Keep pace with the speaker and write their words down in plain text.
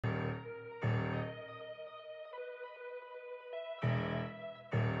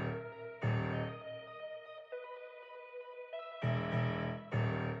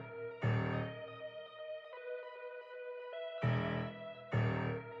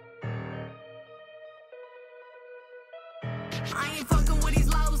I ain't fucking with these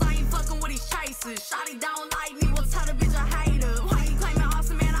lows, I ain't fucking with these chasers. Shawty don't like me, well tell the bitch a hater. Why you claiming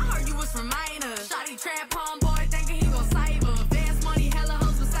awesome, man? I heard you was from Maine. Shawty trap homeboy thinking he gon' save her. Fast money, hella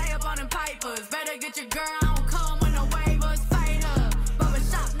hoes will stay up on them papers. Better get your girl, I don't come with no waivers. Fade her, Bubba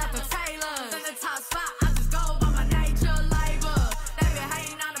shop, not the tailors. In the top spot, I just go by my nature, labor. They been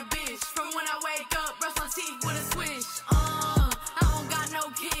hating on a bitch from when I wake up, brush my teeth with a swish. I don't got no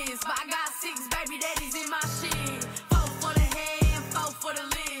kids, but I got 6 baby daddies in my shit. 4 for the head and 4 for the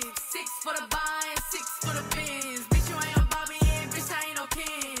lips. 6 for the buy and 6 for the biz. Bitch, you ain't no Bobby and bitch, I ain't no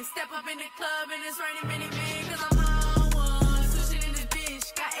Ken. Step up in the club and it's raining many men, cause I'm on one. Swishing in this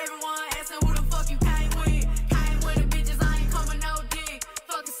bitch, got everyone asking who the fuck you came with. Came with the bitches, I ain't coming no dick.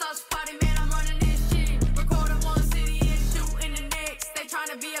 Fucking social party, man, I'm running this shit. Record in one city and shoot in the next. They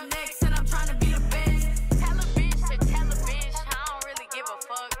tryna be up next.